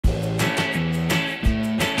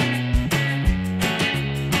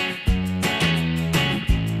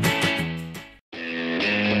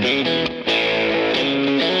Hi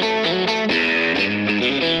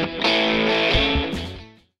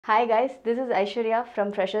guys, this is Aishwarya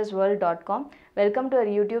from Freshersworld.com. Welcome to our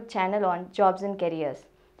YouTube channel on jobs and careers.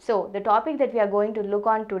 So, the topic that we are going to look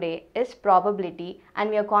on today is probability, and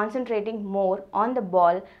we are concentrating more on the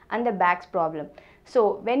ball and the bags problem.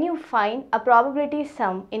 So, when you find a probability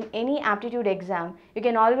sum in any aptitude exam, you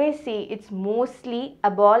can always see it's mostly a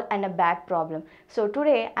ball and a bag problem. So,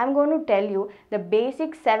 today I am going to tell you the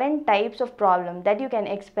basic 7 types of problem that you can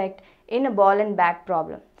expect in a ball and bag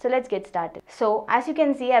problem. So let's get started. So as you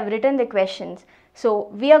can see, I've written the questions. So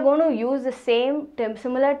we are going to use the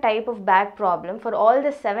similar type of bag problem for all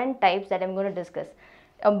the 7 types that I'm going to discuss.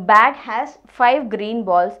 A bag has 5 green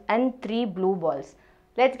balls and 3 blue balls.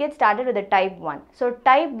 Let's get started with the type 1. So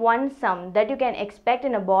type 1 sum that you can expect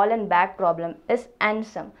in a ball and bag problem is AND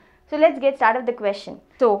sum. So let's get started with the question.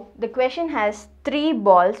 So the question has 3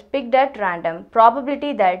 balls picked at random,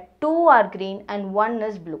 probability that 2 are green and 1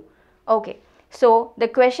 is blue. Okay, so the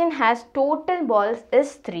question has total balls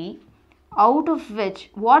is 3, out of which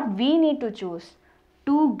what we need to choose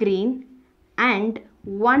 2 green and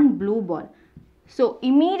 1 blue ball. So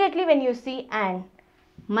immediately when you see and,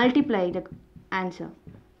 multiply the answer.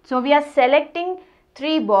 So we are selecting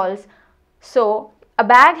 3 balls. So a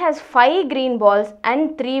bag has 5 green balls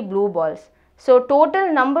and 3 blue balls. So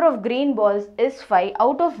total number of green balls is 5,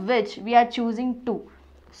 out of which we are choosing 2.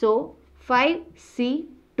 So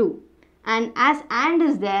 5C2. And as AND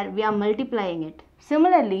is there, we are multiplying it.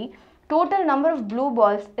 Similarly, total number of blue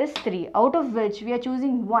balls is 3, out of which we are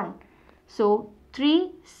choosing 1. So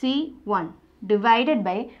 3C1 divided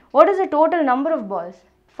by, what is the total number of balls?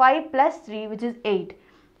 5 plus 3, which is 8.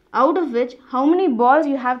 Out of which, how many balls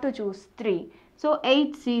you have to choose? 3. So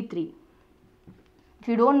 8C3. If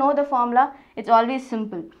you don't know the formula, it's always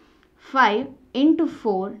simple. 5 into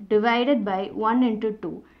 4 divided by 1 into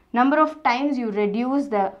 2. Number of times you reduce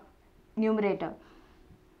the numerator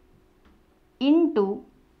into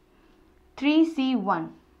 3C1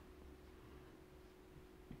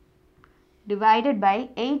 divided by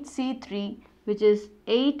 8C3, which is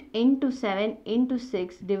 8 into 7 into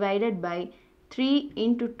 6 divided by 3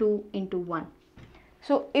 into 2 into 1.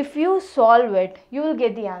 So if you solve it, you will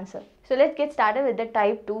get the answer. So let's get started with the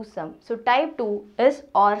type 2 sum. So type 2 is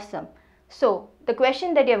OR sum. So the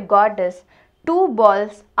question that you have got is 2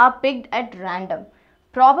 balls are picked at random.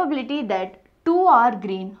 Probability that 2 are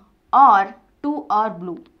green or 2 are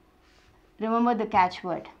blue. Remember the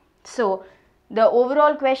catchword. So the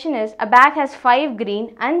overall question is a bag has 5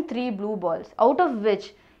 green and 3 blue balls, out of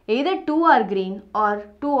which either 2 are green or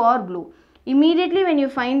 2 are blue. Immediately when you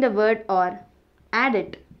find the word OR, add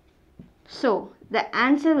it. So the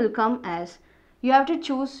answer will come as, you have to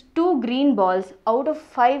choose 2 green balls out of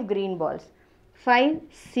 5 green balls.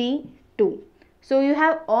 5C2. So you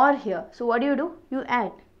have OR here. So what do? You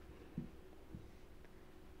add.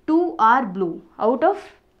 2 are blue out of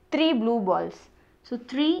 3 blue balls. So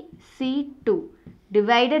 3C2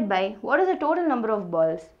 divided by, what is the total number of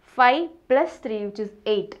balls? 5 plus 3, which is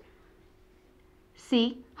 8.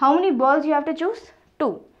 See, how many balls you have to choose?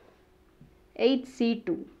 2.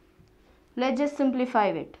 8C2. Let's just simplify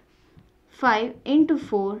it. 5 into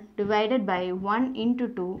 4 divided by 1 into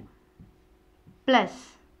 2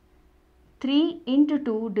 plus 3 into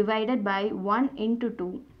 2 divided by 1 into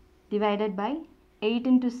 2 divided by 8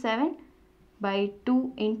 into 7 by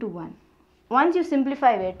 2 into 1. Once you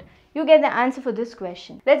simplify it, you get the answer for this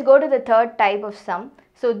question. Let's go to the third type of sum.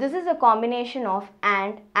 So this is a combination of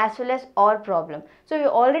AND as well as OR problem. So we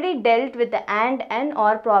already dealt with the AND and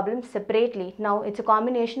OR problem separately. Now it's a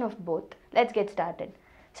combination of both. Let's get started.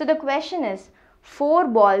 So the question is 4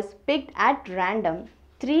 balls picked at random,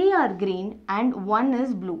 3 are green and 1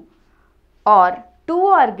 is blue. Or 2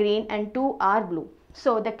 are green and 2 are blue.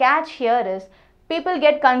 So the catch here is people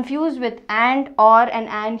get confused with AND, OR and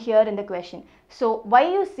AND here in the question. So while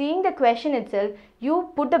you seeing the question itself, you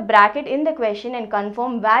put the bracket in the question and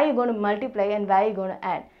confirm where you're going to multiply and where you're going to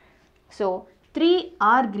add. So 3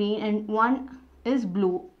 are green and 1 is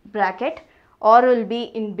blue, bracket, OR will be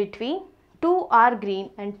in between, 2 are green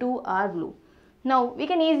and 2 are blue. Now we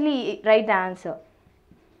can easily write the answer.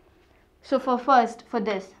 So for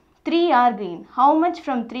this, 3 are green. How much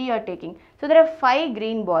from 3 you are taking? So there are 5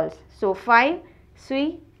 green balls. So 5,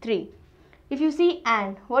 3. If you see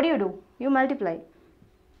AND, what do? You multiply.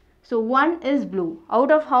 So 1 is blue.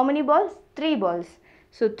 Out of how many balls? 3 balls.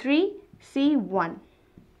 So 3C1.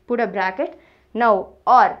 Put a bracket. Now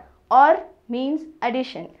OR means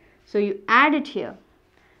addition. So you add it here.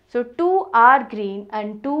 So 2 are green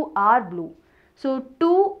and 2 are blue. So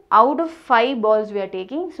 2 out of 5 balls we are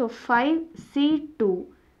taking. So 5C2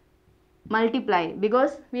 multiply,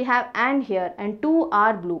 because we have and here and 2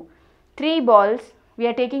 are blue. 3 balls, we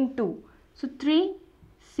are taking 2. So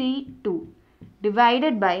 3C2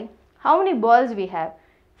 divided by how many balls we have?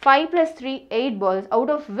 5 plus 3, 8 balls, out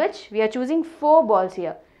of which we are choosing 4 balls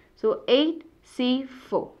here. So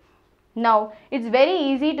 8C4. Now it's very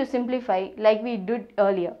easy to simplify like we did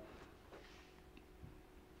earlier.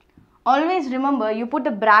 Always remember, you put the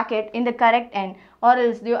bracket in the correct end or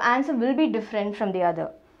else your answer will be different from the other.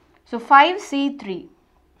 So 5C3,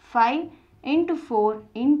 5 into 4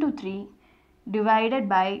 into 3 divided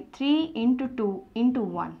by 3 into 2 into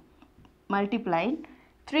 1 multiplied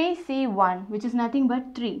 3C1, which is nothing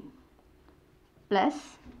but 3,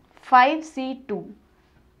 plus 5C2,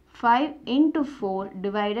 5 into 4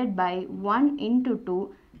 divided by 1 into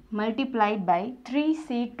 2 multiplied by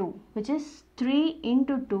 3C2, which is 3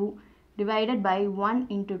 into 2 divided by 1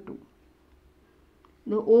 into 2.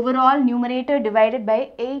 The overall numerator divided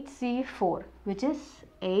by 8C4, which is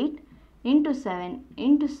 8 into 7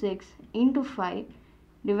 into 6 into 5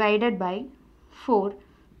 divided by 4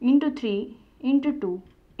 into 3 into 2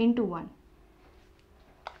 into 1.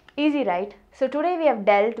 Easy, right? So today we have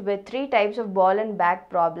dealt with 3 types of ball and bag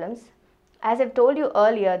problems. As I've told you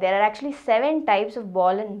earlier, there are actually 7 types of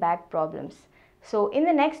ball and bag problems. So in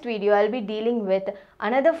the next video, I'll be dealing with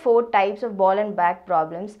another 4 types of ball and bag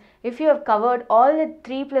problems. If you have covered all the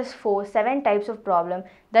 3 plus 4, 7 types of problem,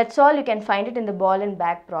 that's all you can find it in the ball and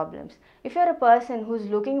bag problems. If you're a person who's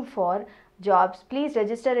looking for jobs, please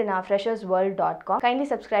register in our Freshersworld.com. Kindly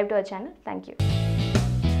subscribe to our channel. Thank you.